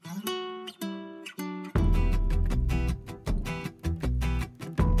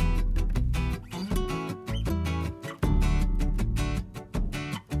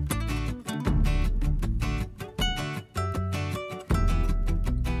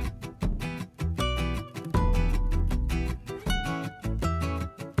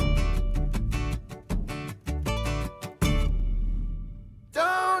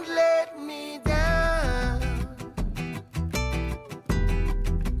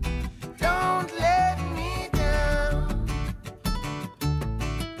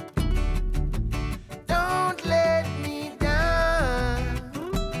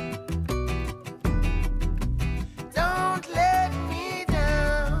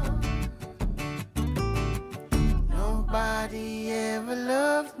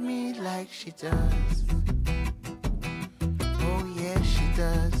like she does. Oh yeah, she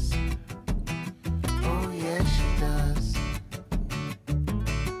does. Oh yeah, she does.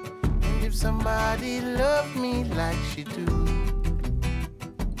 And if somebody loved me like she do,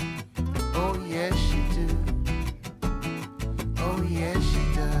 oh yes she do. Oh yes she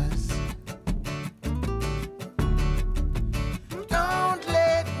does. Don't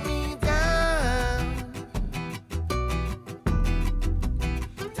let me down.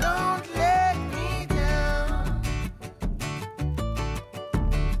 Don't let me down.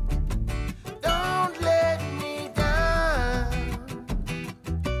 Don't let me down.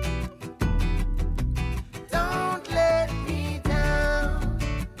 Don't let me down.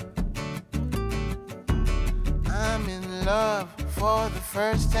 I'm in love for the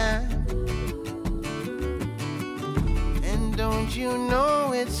first time, and don't you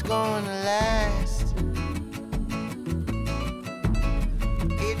know it's gonna last?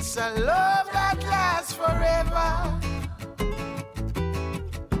 It's a love that lasts forever.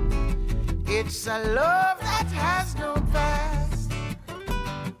 It's a love that has no past.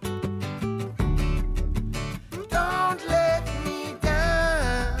 Don't let me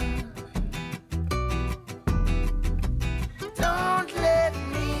down. Don't let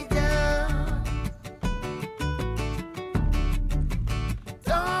me down.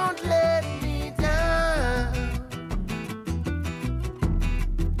 Don't let me down.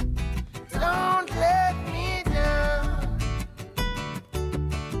 Don't let me down.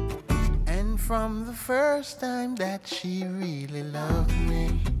 And from the first time that she really loved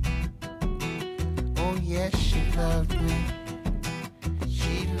me, oh yes, she loved me.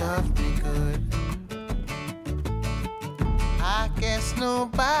 She loved me good. I guess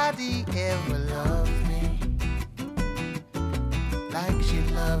nobody ever loved me like she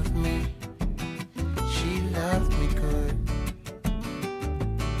loved me. She loved me good.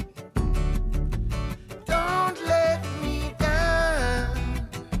 Don't let me down.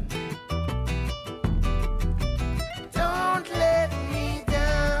 Don't let me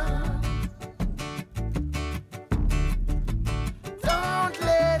down. Don't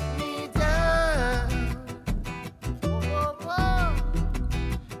let me down. Whoa, whoa.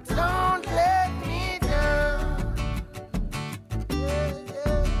 Don't let me down. Yeah,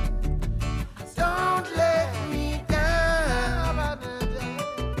 yeah. Don't let me down. How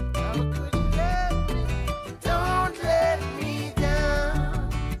could you let me? Don't let me down.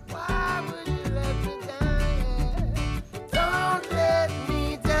 Why would you let me down? Yeah. Don't let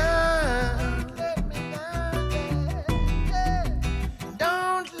me down. Let me down. Yeah, yeah.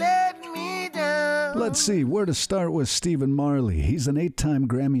 Don't let me down. Let's see, where to start with Stephen Marley. He's an 8-time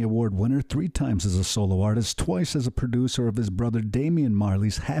Grammy Award winner, 3 times as a solo artist, twice as a producer of his brother Damian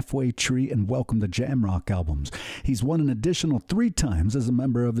Marley's Halfway Tree and Welcome to Jamrock albums. He's won an additional 3 times as a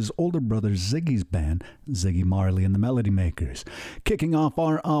member of his older brother Ziggy's band, Ziggy Marley and the Melody Makers. Kicking off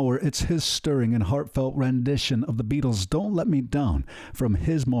our hour, it's his stirring and heartfelt rendition of the Beatles' Don't Let Me Down from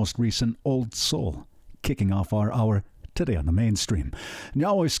his most recent Old Soul. Kicking off our hour today on the Mainstream.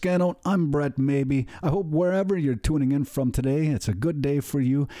 Yahweh Scano, I'm Brett Maybe. I hope wherever you're tuning in from today, it's a good day for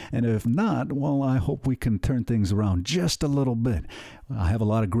you. And if not, well, I hope we can turn things around just a little bit. I have a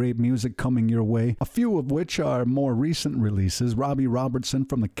lot of great music coming your way, a few of which are more recent releases. Robbie Robertson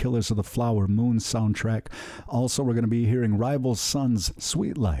from the Killers of the Flower Moon soundtrack. Also, we're going to be hearing Rival Sons'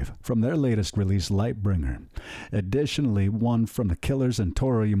 Sweet Life from their latest release, Lightbringer. Additionally, one from the Killers and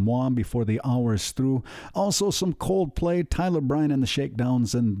Toro before the hour is through. Also, some Coldplay, Tyler Bryant and the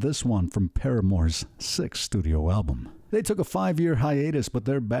Shakedowns, and this one from Paramore's 6th studio album. They took a 5-year hiatus, but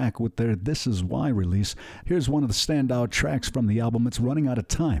they're back with their This Is Why release. Here's one of the standout tracks from the album. It's running out of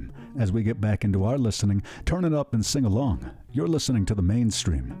time. As we get back into our listening, turn it up and sing along. You're listening to the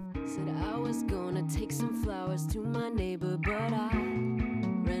Mainstream. Said I was gonna take some flowers to my neighbor, but I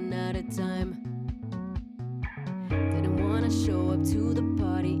ran out of time. Didn't wanna show up to the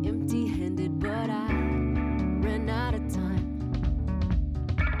party empty-handed, but I ran out of time.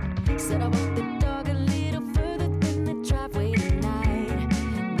 Said I walked the dog a little further than the driveway tonight,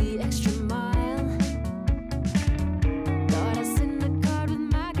 the extra mile. Thought I sent a card with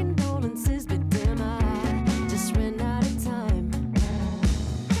my condolences, but damn, I just ran out of time.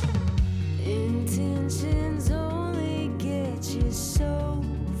 Intentions only get you so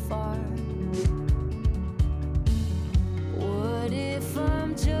far. What if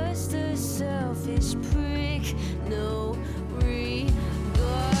I'm just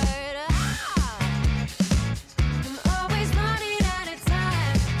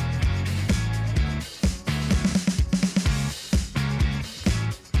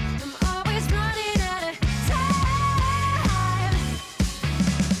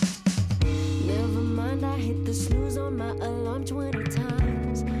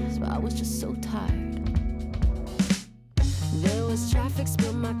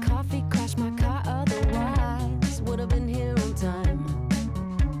coffee, crashed my car, otherwise would have been here on time.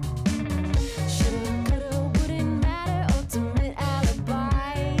 Shoulda, coulda, wouldn't matter, ultimate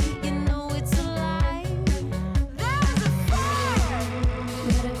alibi. You know it's a lie. There's a fire.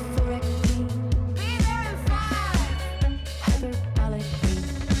 Metaphorically, be there in 5. Hyperbolically.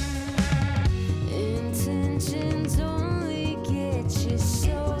 Intentions only get you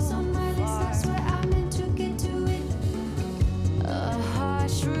so It was on my list, far. that's where I meant to get to it. A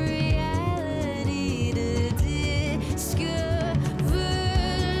harsh reality to discover.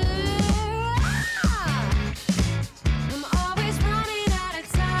 I'm always running out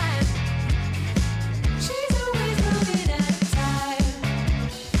of time. She's always running out of time.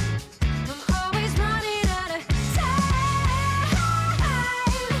 I'm always running out of time.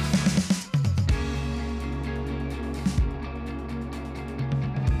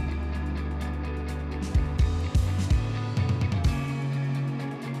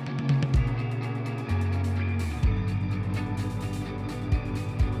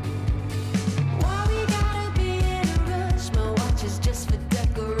 Why we gotta be in a rush? My watch is just for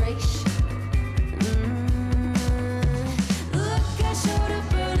decoration. Look, I showed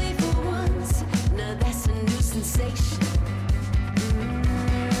up early for once. Now that's a new sensation.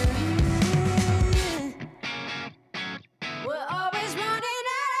 We're always running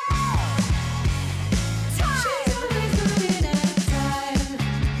out of time. She's always running out of time.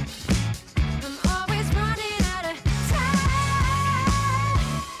 I'm always running out of time.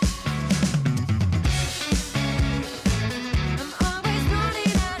 I'm always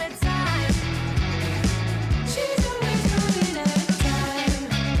running out of time. She's always running out of time.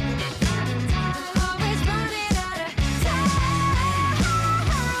 I'm always running out of time.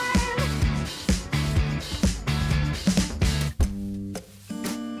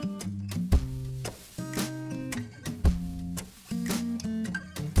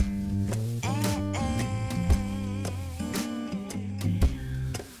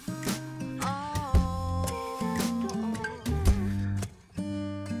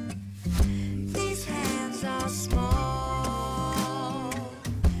 These hands are small,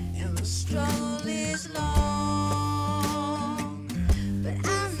 and the struggle is long. But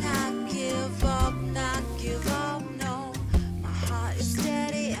I'll not give up, no. My heart is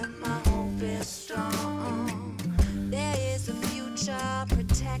steady and my hope is strong. There is a future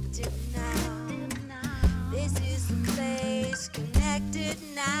protected now. This is the place connected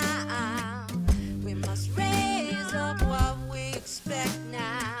now. We must raise up what we expect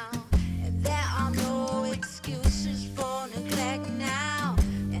now. And there are no excuses for neglect now.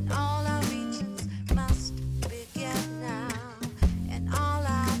 And all our regions must be kept now. And all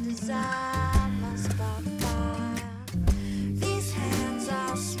our desire must spark fire. These hands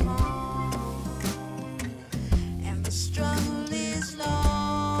are small, and the struggle is long.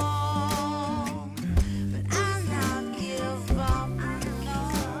 But I'll not give up,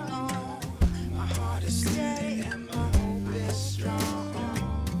 no. My heart is steady and my hope is strong.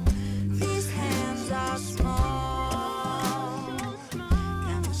 These hands are small,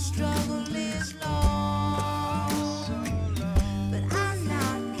 and the struggle is long. But I'll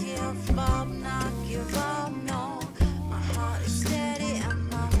not give up, no. My heart is steady and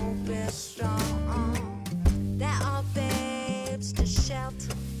my hope is strong. There are babes to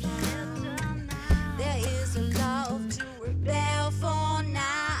shelter now. There is a love to rebel for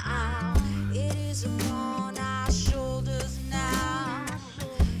now. It is upon our shoulders now.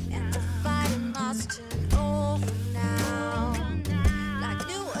 And the fighting must turn over now. Like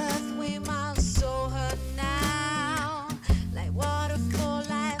new earth we must sow her now. Like water for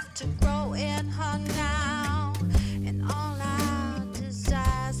life to grow in her now. And all our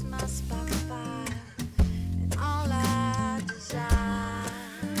desires must spark fire. And all our desires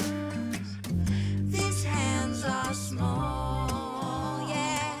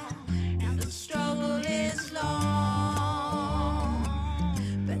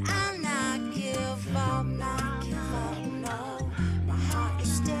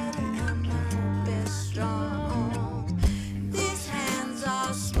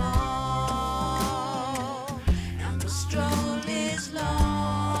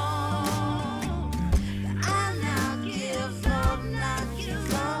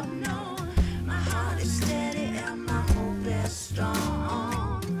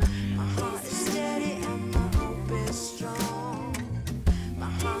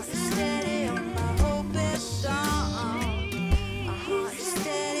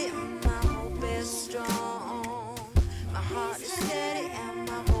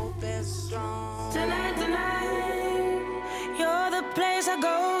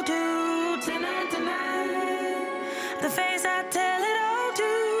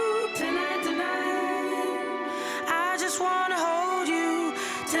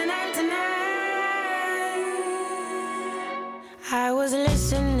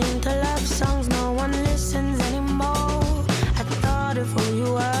listening to love songs no one listens anymore. I thought of who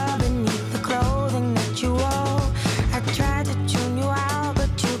you were beneath the clothing that you wore. I tried to tune you out, but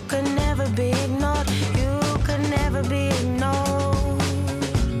you could never be ignored. You could never be ignored.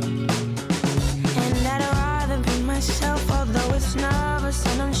 And I'd rather be myself, although it's nervous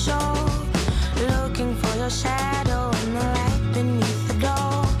and unsure. Looking for your shadow in the light beneath the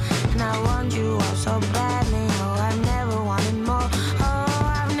door. And I want you all so badly. Oh, I never wanted more. Oh,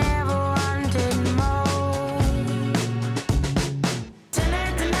 I've never wanted more.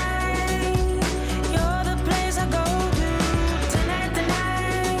 Tonight, tonight, you're the place I go to. Tonight,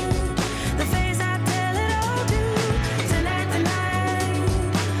 tonight, the face I tell it all to. Tonight, tonight,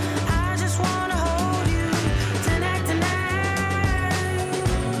 I just wanna hold you. Tonight, tonight.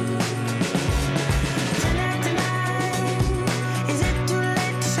 Tonight, tonight, is it too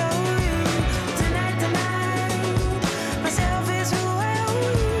late to show you? Tonight, tonight, myself is who I owe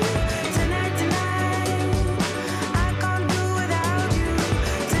you. Tonight, tonight, I can't do without you.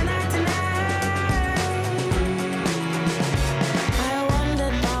 Tonight, tonight, I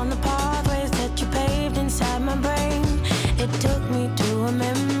wandered down the pathways that you paved inside my brain. It took me to a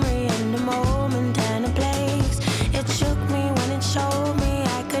memory and a moment and a place. It shook me when it showed me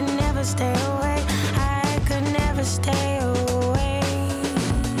I could never stay away. I could never stay away.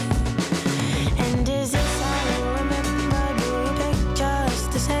 And is this how you remember? Do your pictures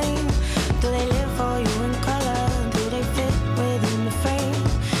the same? Do they live for you in color? Do they fit within the frame?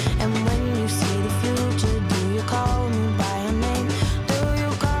 And when you see the future, do you call me by your name? Do you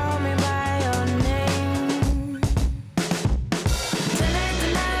call me by your name? Tonight,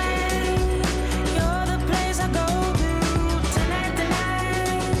 tonight, you're the place I go to. Tonight,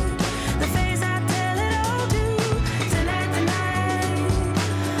 tonight, the face I tell it all to. Tonight, tonight,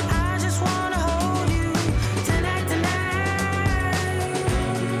 I just wanna hold you. Tonight, tonight.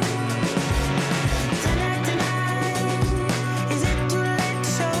 Tonight, tonight, is it too late to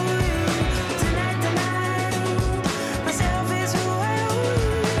show you? Tonight, tonight, myself is who I owe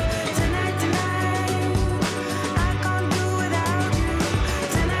you. Tonight, tonight, I can't do without you.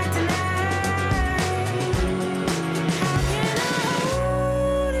 Tonight, tonight, how can I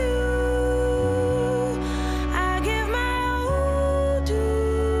hold you? I give my all to.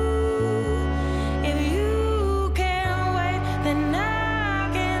 If you can't wait, then I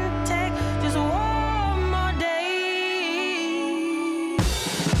can take just one more day.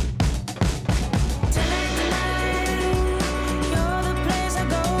 Tonight, tonight, you're the place I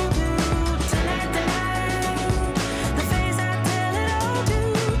go to. Tonight, tonight, the face I tell it all to.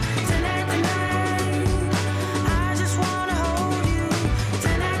 Tonight, tonight, I just wanna hold you.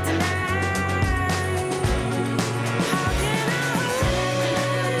 Tonight, tonight, how can I hold you?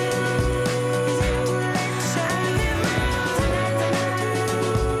 Is it too late to show you? Tonight, tonight,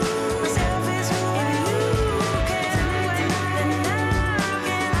 myself is who I am. If you can't wait, then I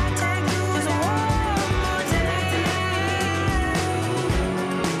can take you just one more day.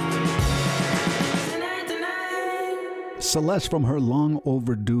 Tonight, tonight. Celeste from her long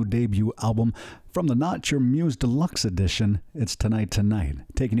overdue debut album from the Not Your Muse Deluxe Edition. It's Tonight Tonight,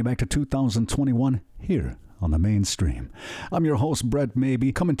 taking you back to 2021 here on the mainstream. I'm your host, Brett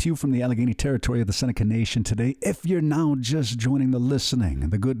Maybe, coming to you from the Allegheny territory of the Seneca Nation today. If you're now just joining the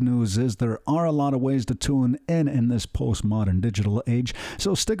listening, the good news is there are a lot of ways to tune in this postmodern digital age,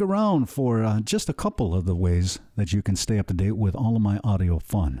 so stick around for just a couple of the ways that you can stay up to date with all of my audio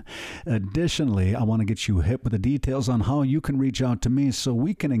fun. Additionally, I want to get you hip with the details on how you can reach out to me so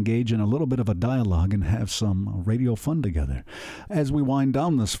we can engage in a little bit of a dialogue and have some radio fun together. As we wind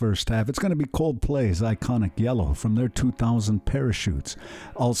down this first half, it's going to be Coldplay's iconic Yellow from their 2000 Parachutes.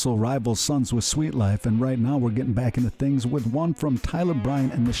 Also, Rival Sons with Sweet Life, and right now we're getting back into things with one from Tyler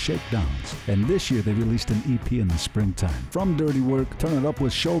Bryant and the Shakedowns. And this year they released an EP in the springtime. From Dirty Work, turn it up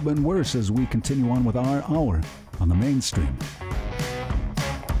with Show Been Worse as we continue on with our hour on the mainstream.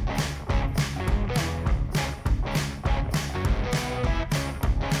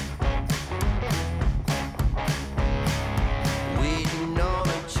 Waiting on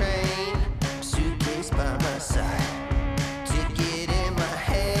a train, suitcase by my side, ticket in my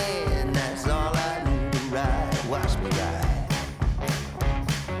hand, that's all I need to ride. Watch me ride.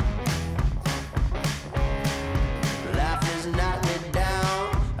 Life has knocked me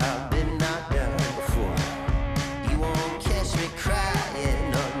down, I've been knocked down before. You won't catch me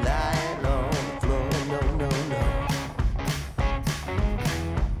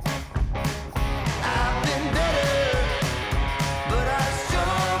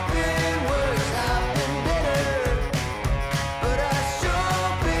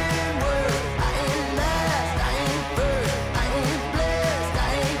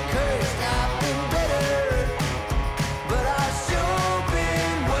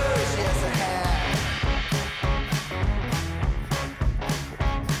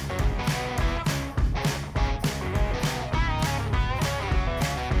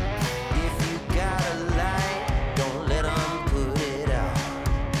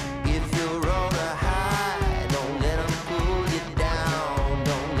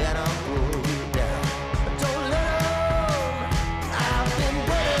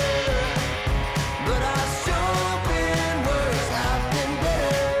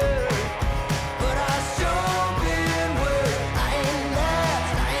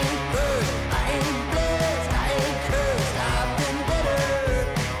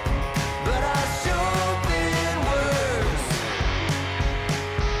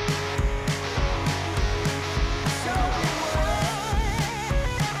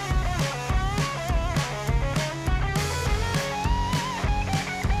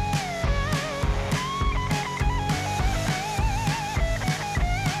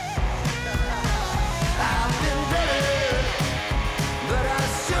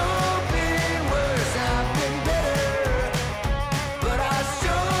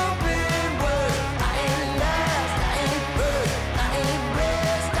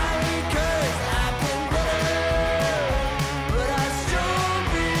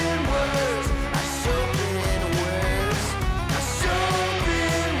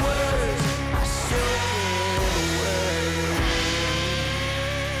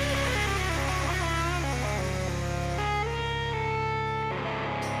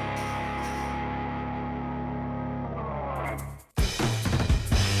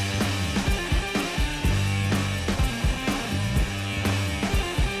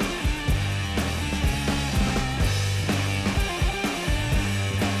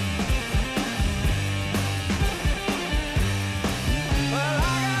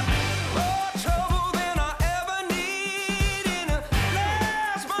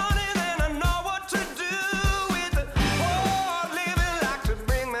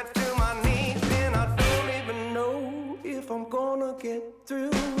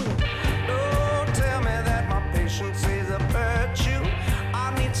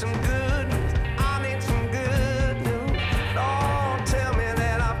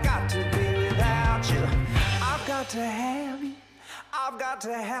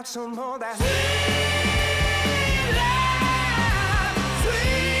to have some more of that sweet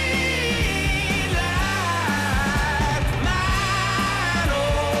life. Mine, oh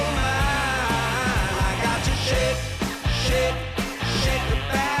mine. I got to shake, shake, shake the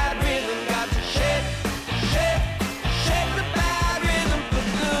bad rhythm. Got to shake, shake, shake the bad rhythm for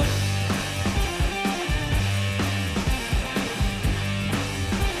good.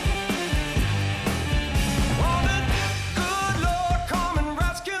 Won't the good Lord come and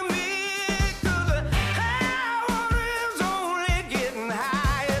rescue me? 'Cause the hour is only getting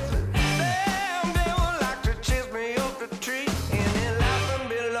higher. Damn devil like to chase me up the tree and then laughing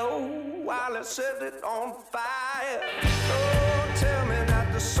below while I set it on fire. Oh, tell me that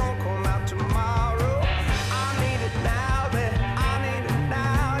the sun come out tomorrow. I need it now, that I need it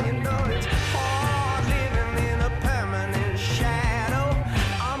now. You know it's hard living in a permanent shadow.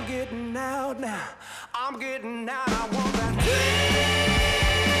 I'm getting out now. I'm getting out. I want that sweet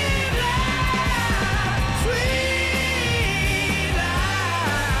life, sweet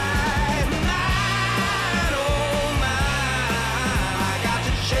life. Mine, oh mine. I got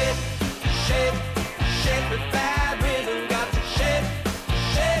to shake, shake, shake the bad rhythm. Got to shake,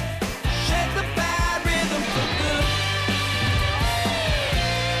 shake, shake the bad rhythm for good.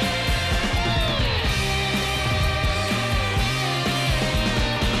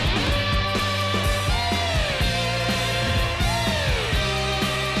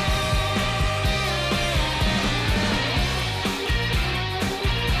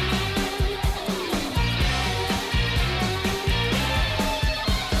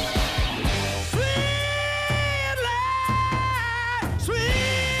 Sweet life,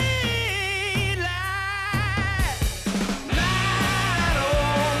 sweet life. Mine,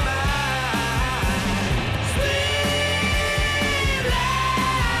 oh mine. Sweet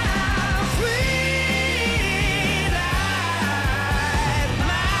life, sweet life.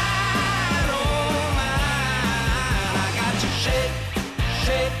 Mine, oh mine. I got to shake,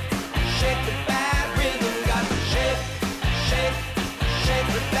 shake, shake the bad rhythm. Got to shake, shake, shake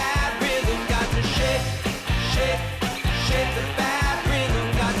the bad rhythm. Got to shake, shake, shake the bad rhythm.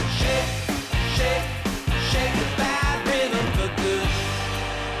 Got to shake, shake, shake the bad rhythm for good.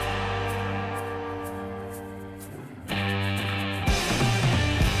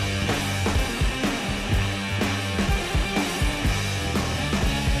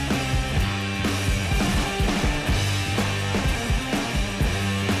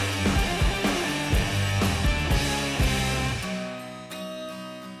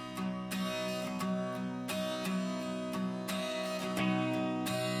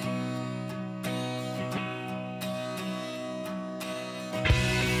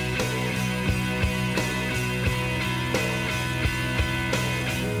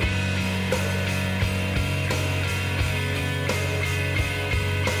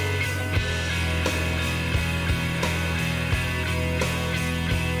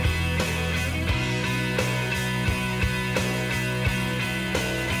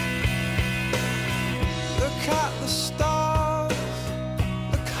 Look at the stars,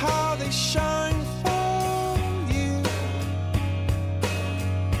 look how they shine for you.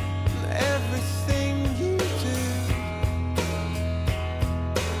 And everything you do,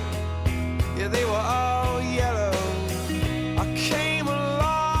 yeah, they were all yellow. I came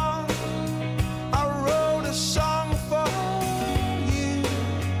along, I wrote a song for you.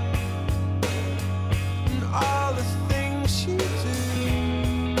 And all the things you do,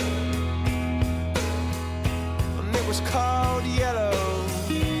 and it was called yellow.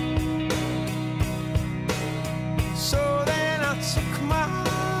 So then I took my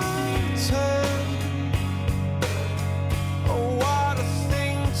turn. Oh, what a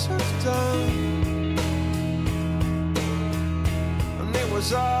thing to have done. And it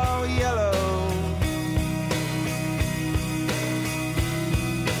was all yellow.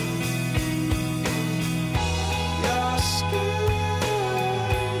 Your skin,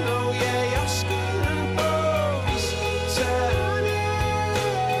 oh yeah, your skin and bones turn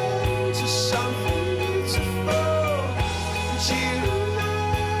into something beautiful. And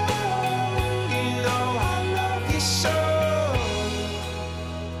you know I love you so.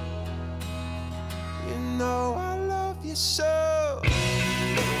 You know I love you so.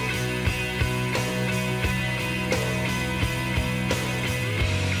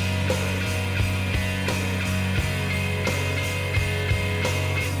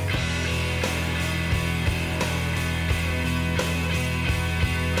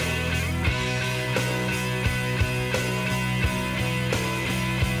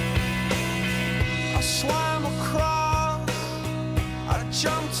 I swam across, I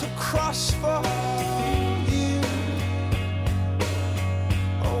jumped across for you.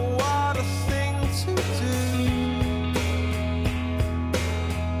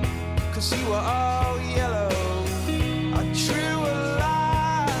 'cause you were all yellow. I drew a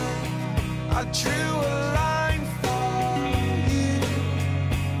line for you.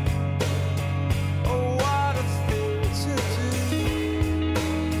 Oh, what a thing to do.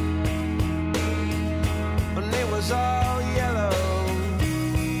 And it was all yellow.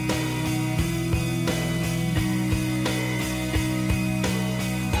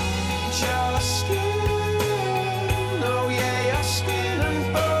 Your skin, oh yeah, your skin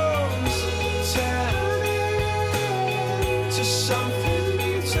and bones turn into something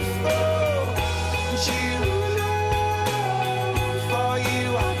beautiful. And you know, for you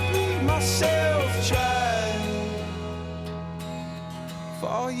I bleed myself dry.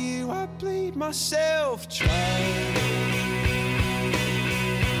 For you I bleed myself dry.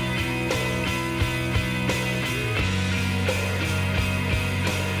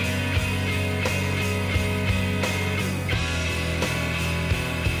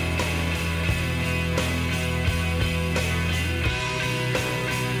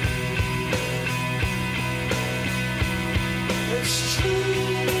 It's true.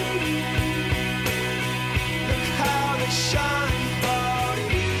 Look how they shine for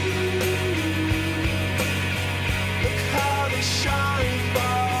you. Look how they shine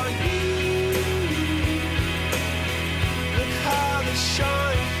for you. Look how they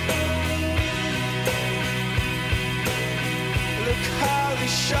shine for you. Look how they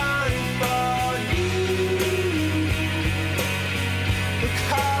shine for you. Look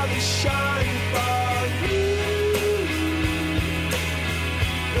how they shine for you.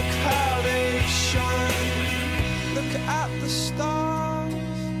 Look how they shine. Look at the stars.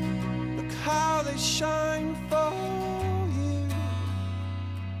 Look how they shine for you.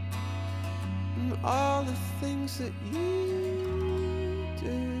 And all the things that you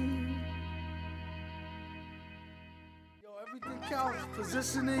do. Yo, everything counts.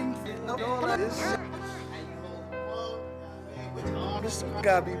 Positioning, all that is. This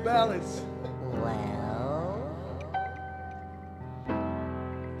gotta be balanced. Well,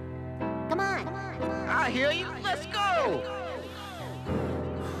 come on. I hear you. Let's go.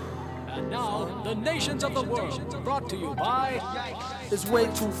 And now, the nations of the world, brought to you by It's way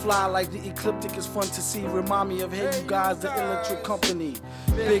too fly, like the ecliptic is fun to see. Remind me of Hey You Guys, the Electric Company.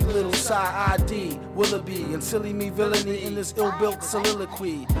 Big Little Side ID, Willoughby, and silly me villainy in this ill-built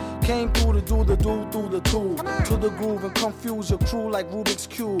soliloquy. Came through to do the do through the tube, to the groove and confuse your crew like Rubik's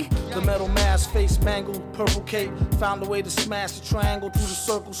Cube. The metal mask, face mangled, purple cape, found a way to smash the triangle through the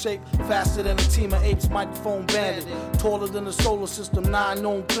circle shape. Faster than a team of apes, microphone bandit. Taller than the solar system, 9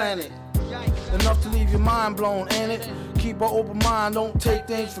 known planet. Enough to leave your mind blown, ain't it? Keep an open mind, don't take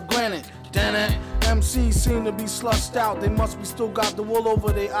things for granted. Damn it. MCs seem to be slushed out. They must be still got the wool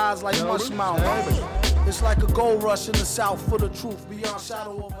over their eyes like mush mouth. It's like a gold rush in the south for the truth beyond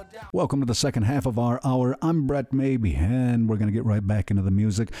shadow of a doubt. Welcome to the second half of our hour. I'm Brett Maybe, and we're going to get right back into the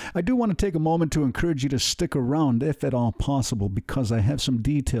music. I do want to take a moment to encourage you to stick around, if at all possible, because I have some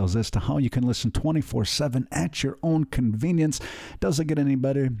details as to how you can listen 24/7 at your own convenience. Does it get any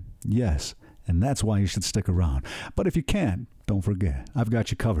better? Yes. And that's why you should stick around. But if you can't, don't forget, I've got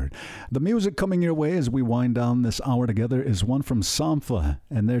you covered. The music coming your way as we wind down this hour together is one from Sampha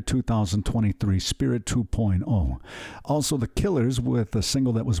and their 2023 Spirit 2.0. Also, The Killers, with a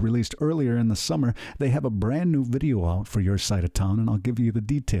single that was released earlier in the summer. They have a brand new video out for your side of town, and I'll give you the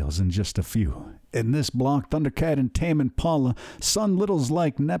details in just a few. In this block, Thundercat and Tame Impala, Son Little's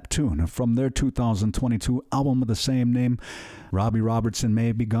Like Neptune from their 2022 album of the same name. Robbie Robertson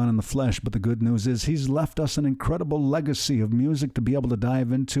may be gone in the flesh, but the good news is he's left us an incredible legacy of music to be able to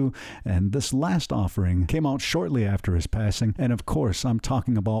dive into, and this last offering came out shortly after his passing. And of course, I'm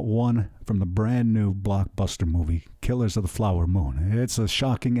talking about one from the brand new blockbuster movie, Killers of the Flower Moon. It's a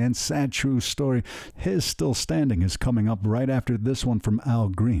shocking and sad true story. His Still Standing is coming up right after this one from Al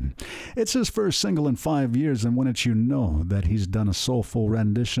Green. It's his first single in 5 years, and when it's you know that he's done a soulful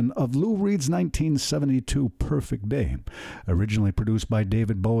rendition of Lou Reed's 1972 Perfect Day. Originally produced by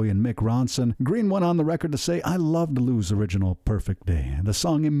David Bowie and Mick Ronson, Green went on the record to say, "I loved Lou's original Perfect Day. The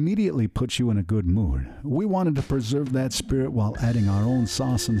song immediately puts you in a good mood. We wanted to preserve that spirit while adding our own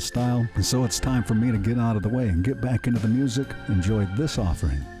sauce and style, and so it's time for me to get out of the way and get back into the music. Enjoy this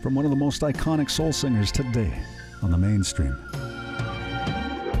offering from one of the most iconic soul singers today on the mainstream.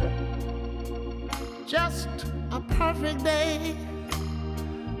 Just a perfect day.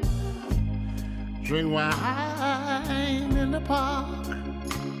 Drink wine in the park.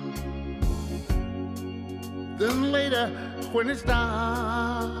 Then later, when it's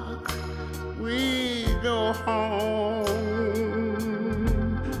dark, we go home.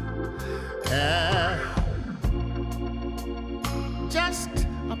 Yeah. Just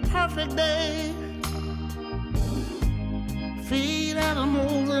a perfect day. Feed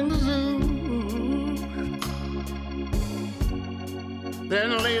animals in the zoo.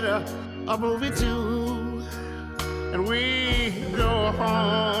 Then later a movie too, and we go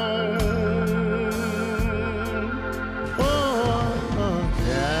home. Oh,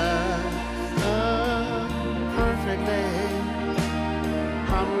 just a perfect day.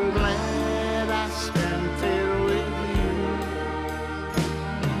 I'm glad I spent it with you.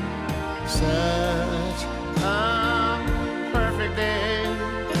 Such a perfect day.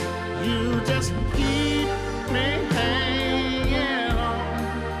 You just keep me hanging on.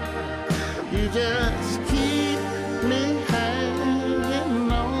 You just keep me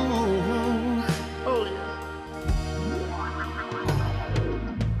hanging on. Oh yeah.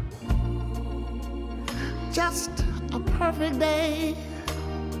 Just a perfect day.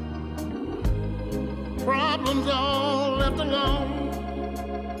 Problems all left alone.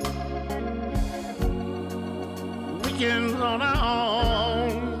 Weekends on our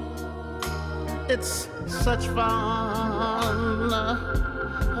own. It's such fun.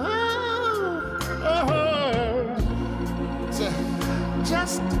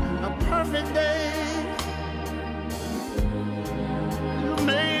 Just a perfect day. You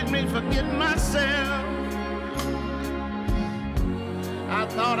made me forget myself. I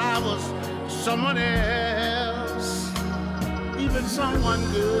thought I was someone else, even someone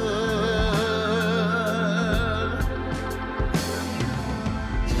good.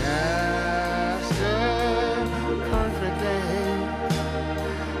 Just a perfect day.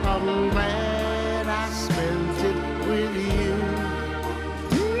 I'm glad I spent it with you.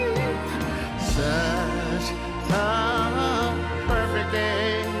 Such a perfect day.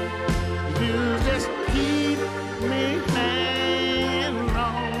 You just keep me hanging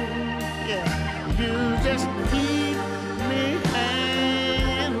on. Yeah, you just keep me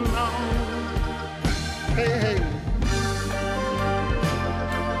hanging on. Hey, hey.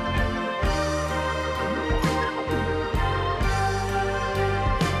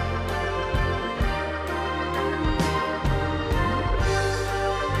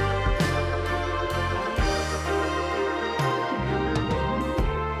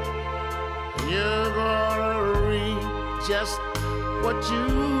 You're gonna reap just what you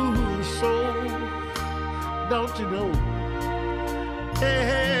sow, don't you know? Hey,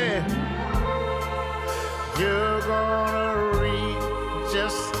 hey. You're gonna reap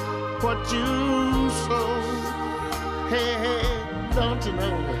just what you sow. Hey, hey, don't you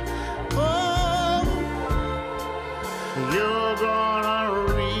know? Oh, you're gonna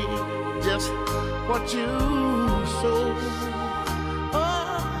reap just what you sow.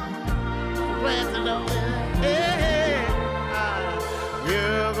 Glad to know it. Hey,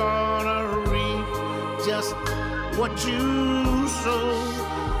 you're gonna reap just what you sow,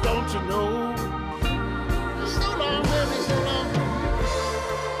 don't you know? So long, baby, so long.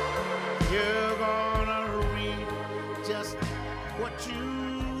 You're gonna reap just what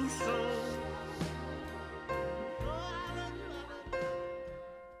you sow.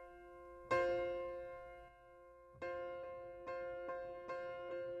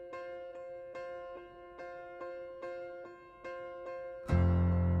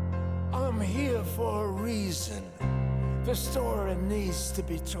 I'm here for a reason. The story needs to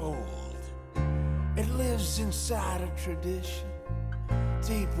be told. It lives inside a tradition,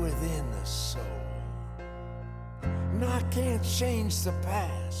 deep within the soul. And I can't change the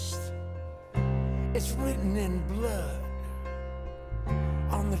past. It's written in blood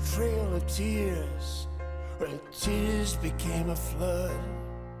on the trail of tears, where tears became a flood.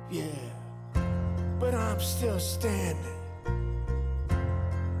 Yeah, but I'm still standing.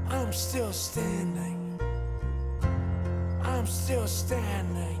 I'm still standing. I'm still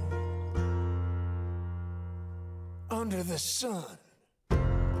standing under the sun.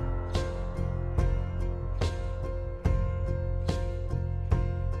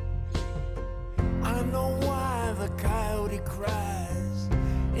 I know why the coyote cries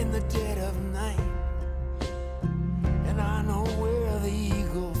in the dead of night, and I know where the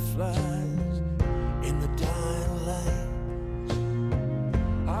eagle flies in the dying light.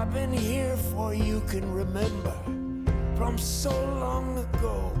 I've been here for you can remember from so long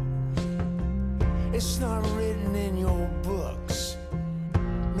ago. It's not written in your books,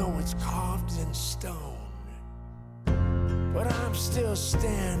 no, it's carved in stone. But I'm still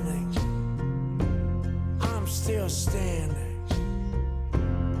standing. I'm still standing.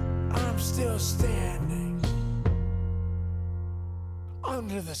 I'm still standing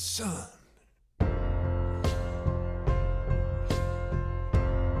under the sun.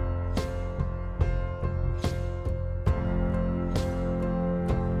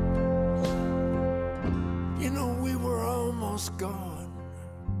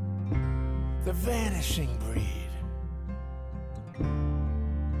 the vanishing breed.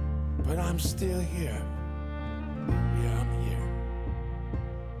 But I'm still here. Yeah, I'm here.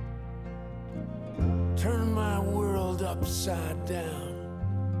 Turn my world upside down.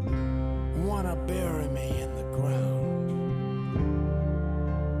 Wanna bury me in the ground.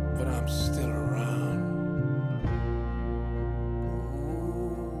 But I'm still around.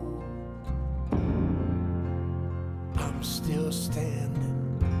 Ooh. I'm still standing.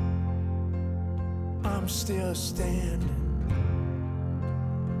 I'm still standing.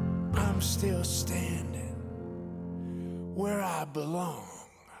 I'm still standing where I belong.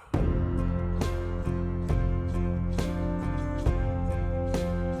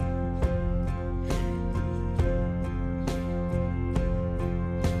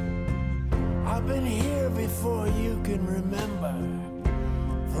 I've been here before you can remember,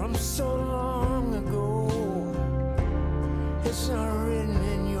 from so long ago. It's not written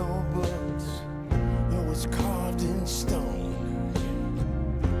in your books, it was carved in stone.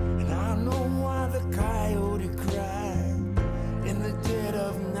 I know why the coyote cried in the dead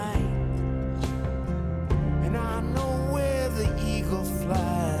of night, and I know where the eagle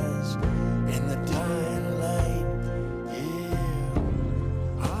flies in the dying light.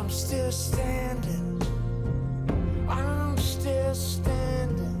 Yeah, I'm still standing. I'm still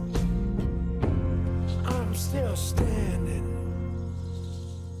standing. I'm still standing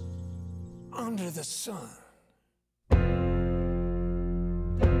under the sun.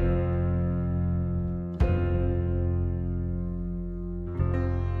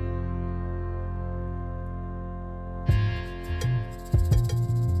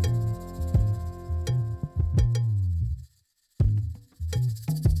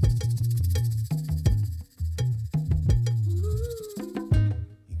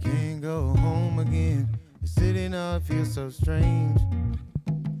 Feels so strange.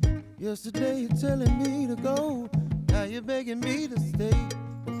 Yesterday you're telling me to go, now you're begging me to stay,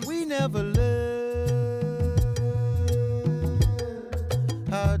 but we never left.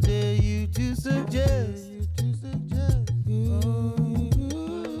 How dare you to suggest? Ooh,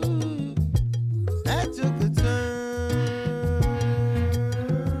 that took a turn.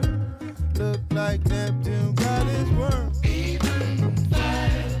 Looked like Neptune got his worm.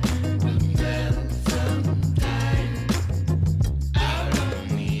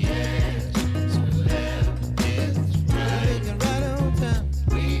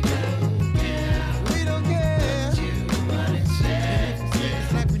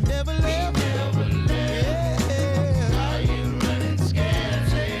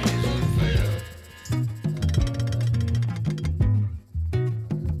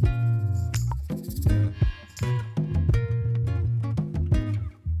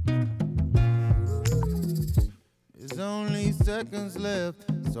 Seconds left,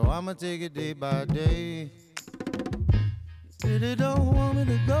 so I'ma take it day by day. You really don't want me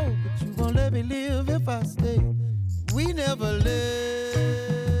to go, but you won't let me live if I stay. We never left.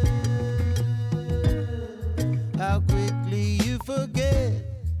 How quickly you forget.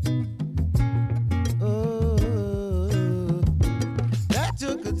 Oh, that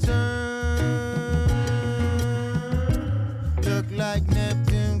took a turn. Looked like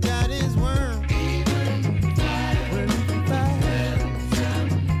Neptune got his worm.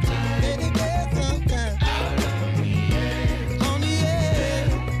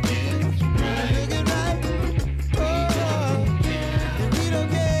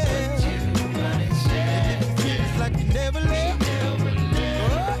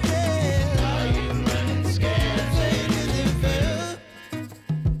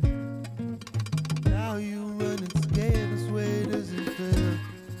 Now you running scared, this way does it feel?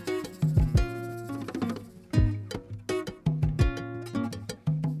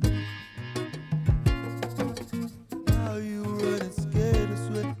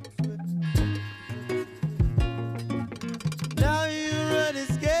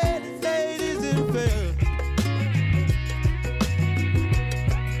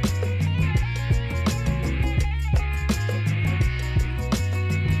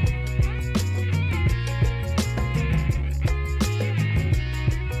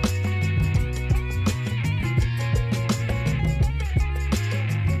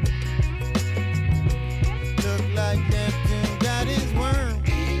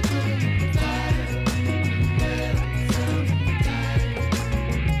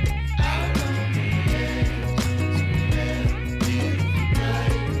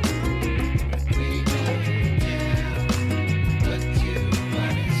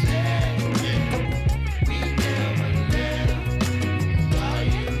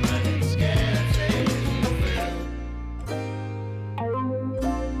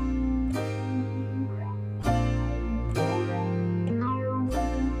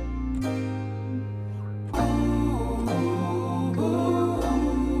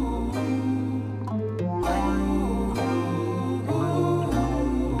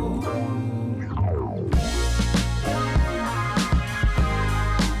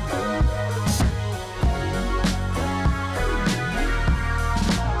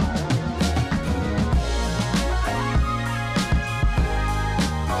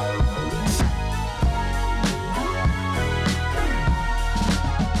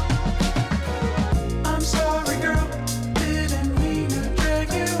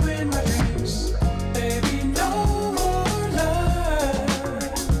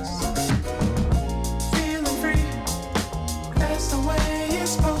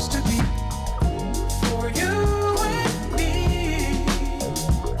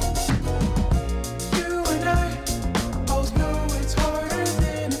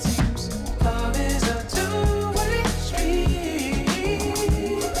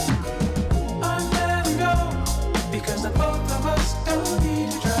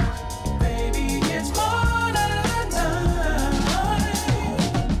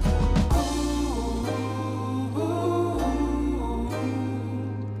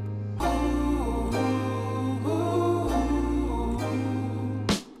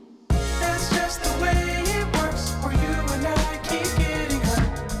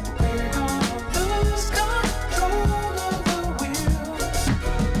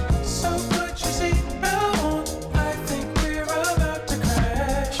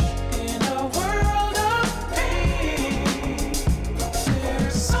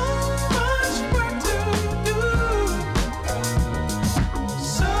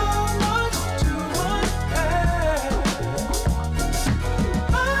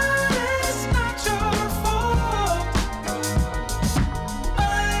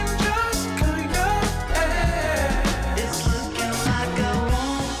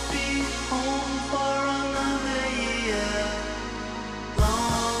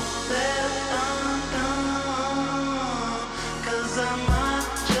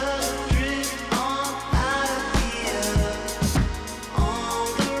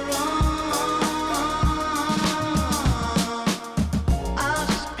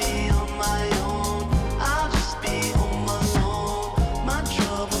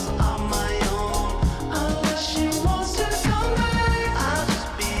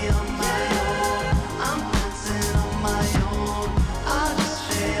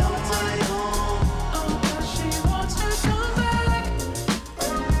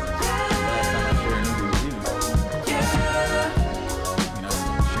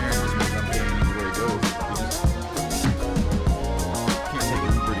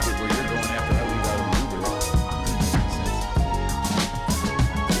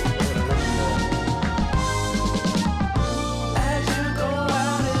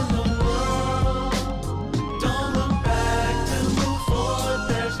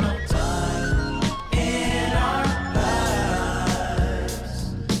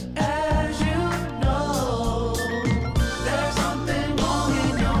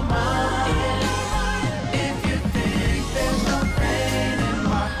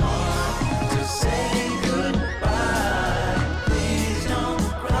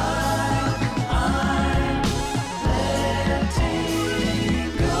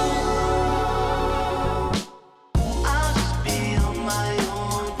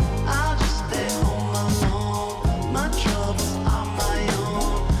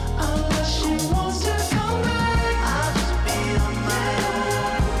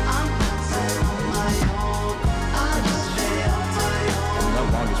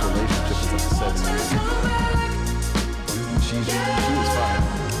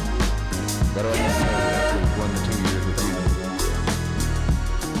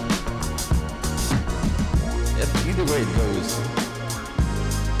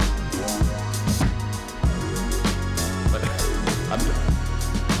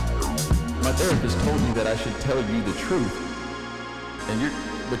 me that I should tell you the truth,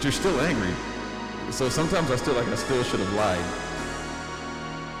 but you're still angry. So sometimes I still should have lied.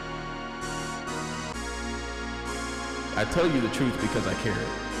 I tell you the truth because I care,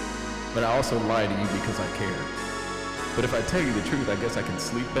 but I also lie to you because I care. But if I tell you the truth, I guess I can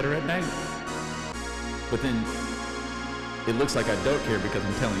sleep better at night. But then it looks like I don't care because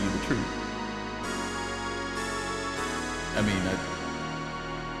I'm telling you the truth. I mean,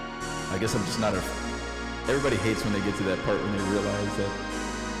 I guess I'm just not everybody hates when they get to that part when they realize that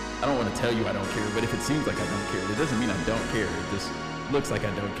I don't want to tell you I don't care, but if it seems like I don't care, it doesn't mean I don't care. It just looks like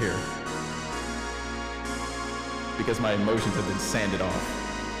I don't care. Because my emotions have been sanded off.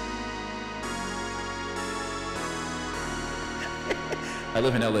 I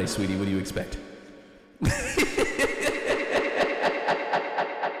live in LA, sweetie. What do you expect?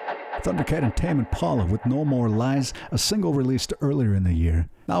 Thundercat and Tame Impala with No More Lies, a single released earlier in the year.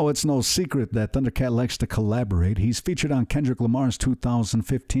 Now, it's no secret that Thundercat likes to collaborate. He's featured on Kendrick Lamar's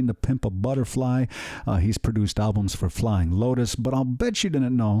 2015 To Pimp a Butterfly. He's produced albums for Flying Lotus, but I'll bet you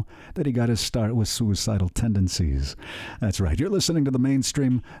didn't know that he got his start with Suicidal Tendencies. That's right, you're listening to The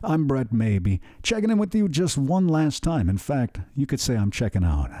Mainstream. I'm Brett Maybe, checking in with you just one last time. In fact, you could say I'm checking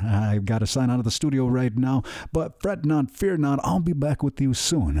out. I've got to sign out of the studio right now, but fret not, fear not, I'll be back with you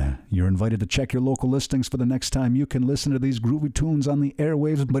soon. You're invited to check your local listings for the next time you can listen to these groovy tunes on the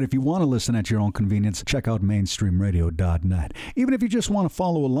airwaves. But if you want to listen at your own convenience, check out mainstreamradio.net. Even if you just want to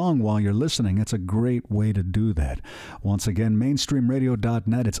follow along while you're listening, it's a great way to do that. Once again,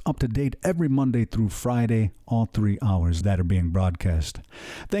 mainstreamradio.net. It's up to date every Monday through Friday, all 3 hours that are being broadcast.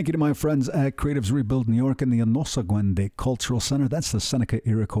 Thank you to my friends at Creatives Rebuild New York and the Onosaguende Cultural Center. That's the Seneca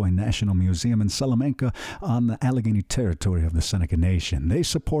Iroquois National Museum in Salamanca on the Allegheny territory of the Seneca Nation. They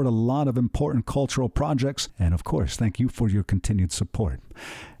support a lot of important cultural projects, and of course, thank you for your continued support.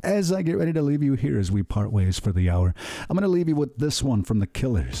 As I get ready to leave you here as we part ways for the hour, I'm going to leave you with this one from The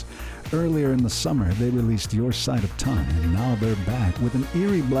Killers. Earlier in the summer, they released Your Side of Time, and now they're back with an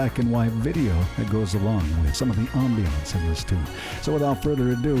eerie black and white video that goes along with some of the ambiance in this tune. So without further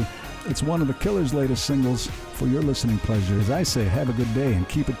ado, it's one of The Killers' latest singles for your listening pleasure. As I say, have a good day and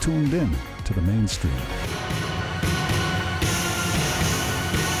keep it tuned in to The Mainstream.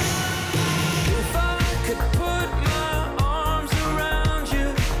 Cut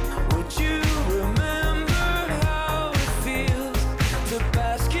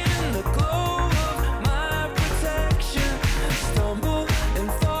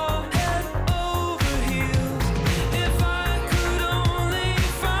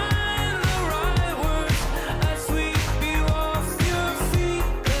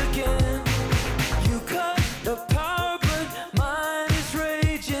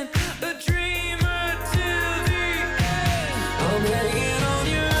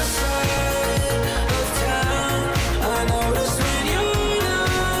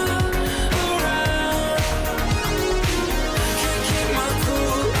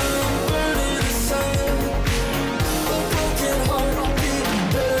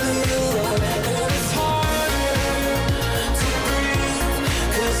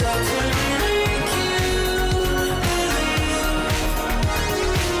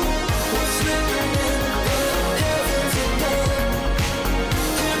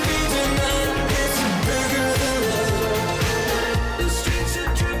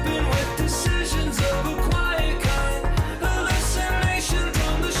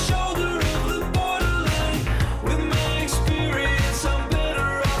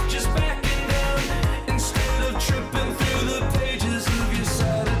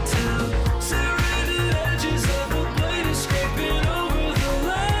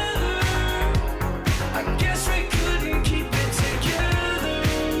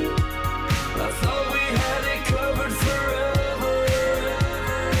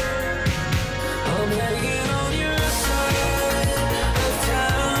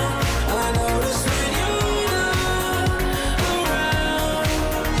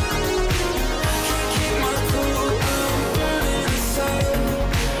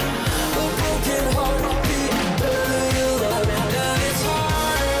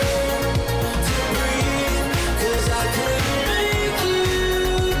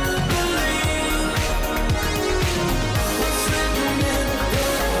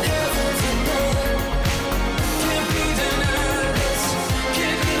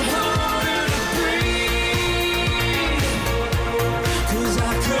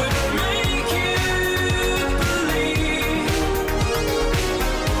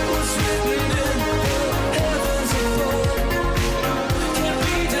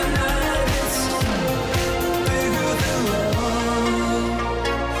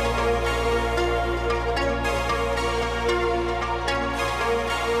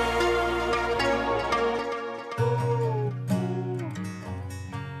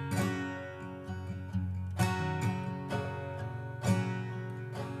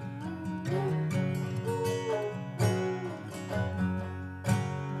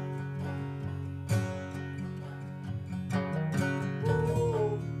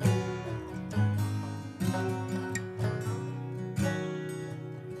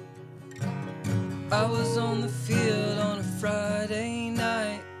I was on the field on a Friday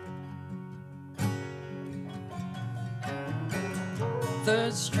night.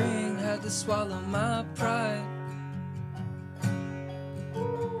 Third string had to swallow my pride.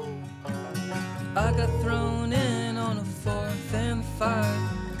 I got thrown in on a 4th and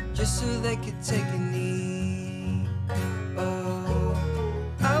 5 just so they could take a knee. Oh,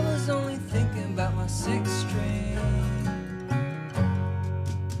 I was only thinking about my 6th string.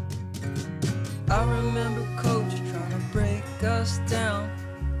 I remember coach trying to break us down.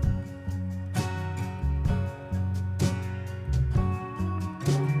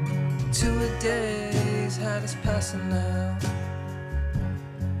 Two-a-days had us passing out.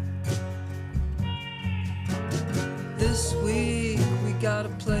 This week we gotta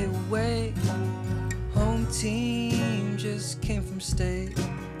play away. Home team just came from state.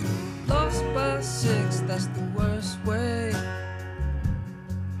 Lost by 6, that's the worst way.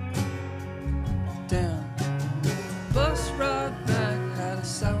 Damn. Bus ride back had a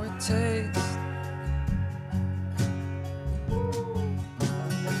sour taste.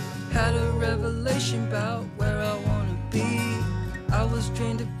 Had a revelation about where I wanna be. I was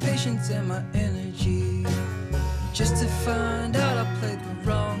drained of patience and my energy, just to find out I played the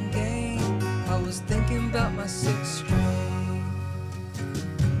wrong game. I was thinking about my 6th string.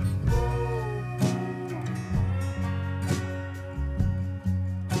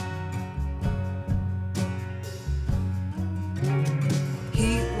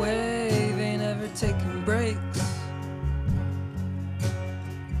 Heat wave ain't ever taking breaks.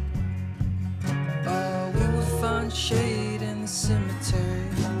 Oh, we would find shade in the cemetery.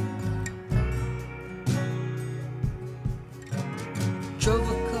 Drove a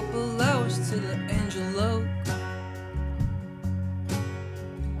couple hours to the Angel Oak.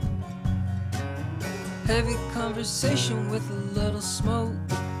 Heavy conversation with a little smoke.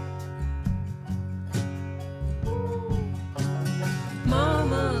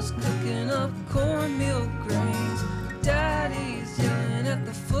 Mama's cooking up cornmeal grains. Daddy's yelling at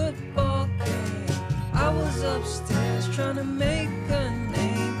the football game. I was upstairs trying to make a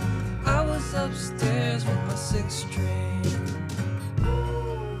name. I was upstairs with my 6th string.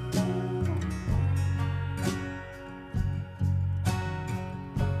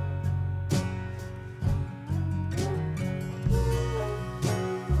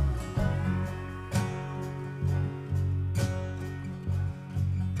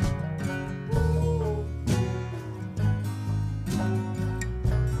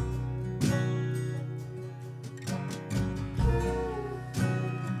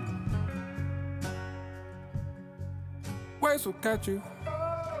 Waves will catch you,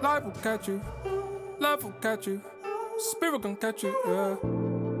 life will catch you, love will catch you, spirit gon' catch you, yeah.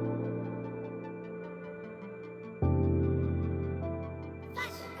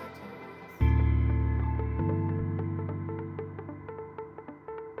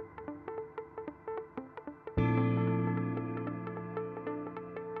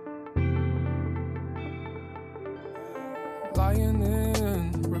 Lying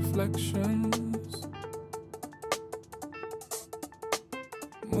in reflections.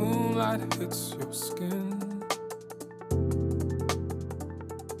 Moonlight hits your skin.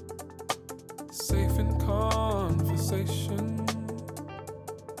 Safe in conversation.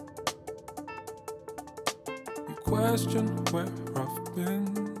 You question where I've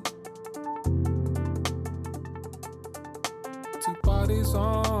been. Two bodies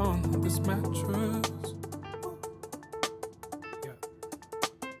on this mattress. Yeah.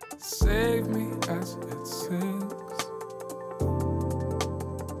 Save me as it sinks.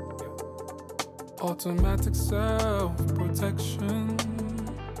 Automatic self-protection.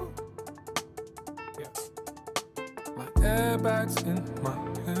 Yeah. Like airbags in my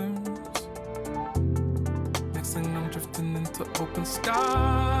limbs. Next thing I'm drifting into open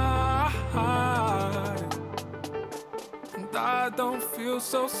sky. And I don't feel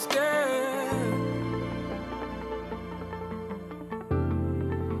so scared.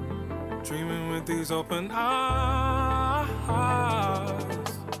 Dreaming with these open eyes.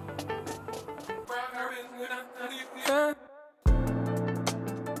 Yeah.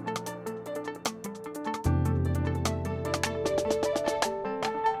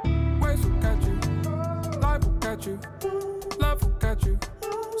 Waves will catch you, life will catch you, love will catch you,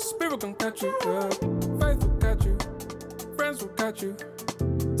 spirit gon' catch you, yeah. Faith will catch you, friends will catch you,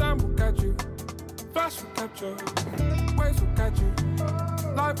 time will catch you, flash will catch you. Waves will catch you,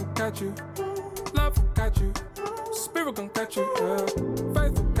 life will catch you, love will catch you, spirit gon' catch you, yeah.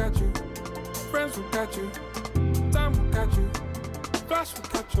 Faith will catch you, friends will catch you, time will catch you, flash will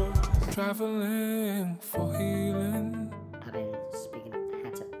catch you. Traveling for healing. I've been speaking,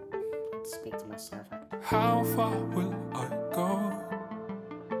 had to speak to myself. How far will I go?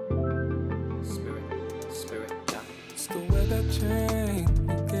 Spirit, yeah. Still wear that chain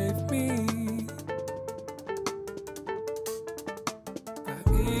you gave me. That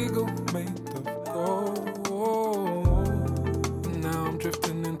eagle made of gold. Now I'm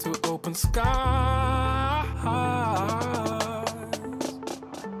drifting into open skies.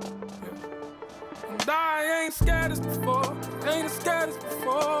 And I ain't scared as before. Ain't as scared as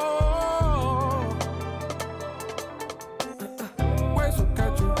before. Waves will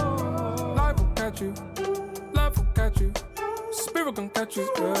catch you. Life will catch you. Love will catch you. Spirit gon' catch you.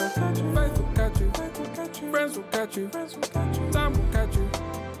 Faith will catch you. Friends will catch you. Time will catch you.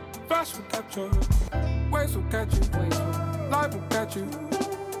 Flash will catch you. Waves will catch you. Life will catch you.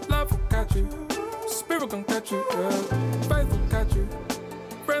 Love will catch you. Spirit gon' catch you. Faith will catch you.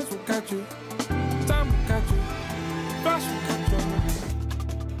 Friends will catch you. Time will catch you. Flash will catch you.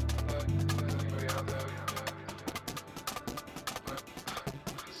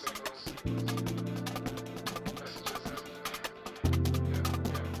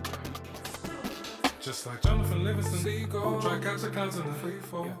 Just like Jonathan Livingston, seagull, dry catch the clouds in the free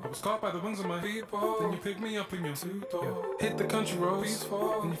fall. I was caught by the wings of my people. Then you picked me up in your two-door. Hit the country roads,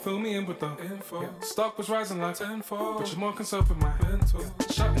 peaceful, and you fill me in with the info. Stock was rising like tenfold, but you're more concerned with my mental.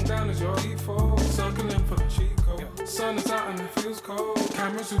 Shutting down is your default, circling for the cheat code. Sun is out and it feels cold.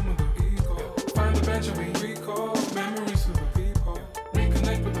 Camera zoom with the ego. Find the bench and we recall memories of the people.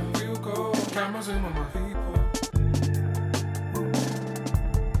 Reconnect with the real goal. Camera zoom on my people.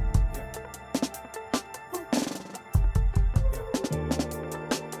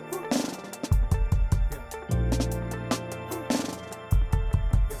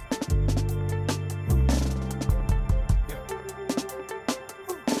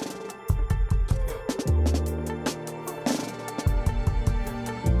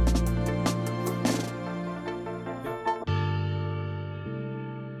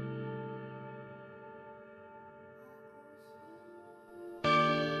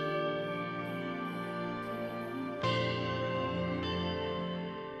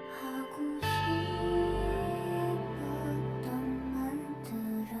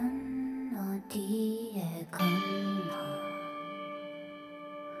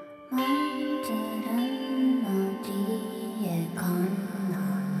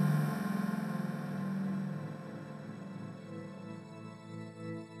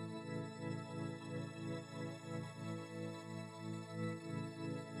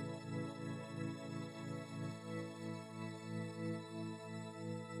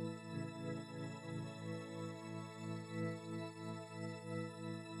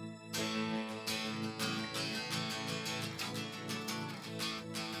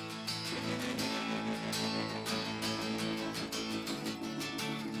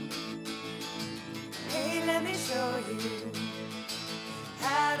 Let me show you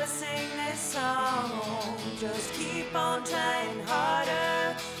how to sing this song. Just keep on trying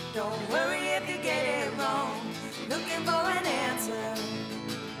harder. Don't worry if you get it wrong. Looking for an answer.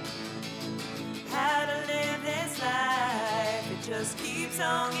 How to live this life. It just keeps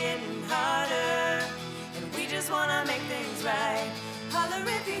on getting harder. And we just wanna make things right. Holler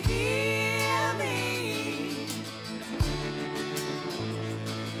if you hear me.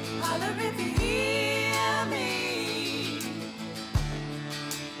 Holler if you hear me.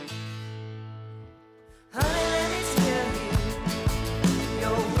 Honey, let me tell you,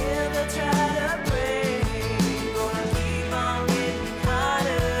 your will to try to break. Gonna keep on getting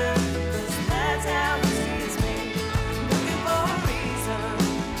harder, 'cause that's how history's made. Looking for a reason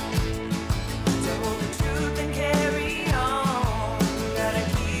to hold the truth and carry on. Gotta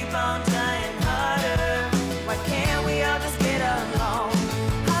keep on trying harder. Why can't we all just get along?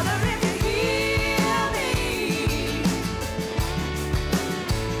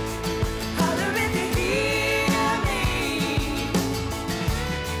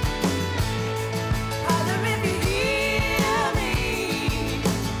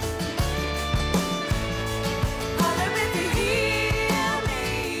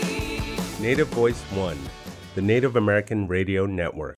 Native Voice One, the Native American Radio Network.